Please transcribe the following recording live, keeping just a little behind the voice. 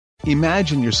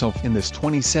Imagine yourself in this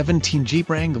 2017 Jeep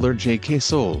Wrangler JK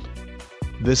sold.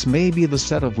 This may be the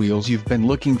set of wheels you've been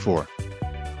looking for.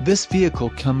 This vehicle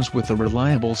comes with a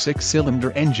reliable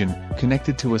 6-cylinder engine,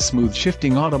 connected to a smooth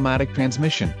shifting automatic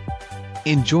transmission.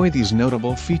 Enjoy these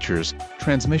notable features: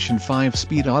 transmission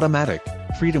 5-speed automatic,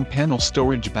 Freedom Panel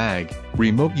storage bag,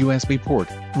 remote USB port,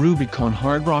 Rubicon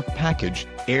hard rock package,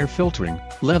 air filtering,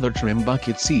 leather trim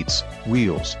bucket seats,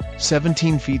 wheels,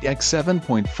 17 feet x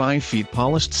 7.5 feet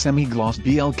polished semi-gloss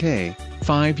BLK,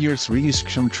 5 years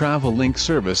Reisksam travel link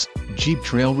service, Jeep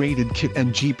Trail rated kit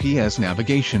and GPS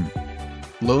navigation.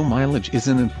 Low mileage is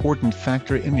an important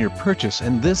factor in your purchase,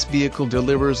 and this vehicle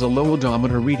delivers a low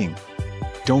odometer reading.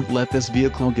 Don't let this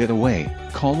vehicle get away.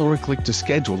 Call or click to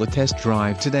schedule a test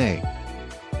drive today.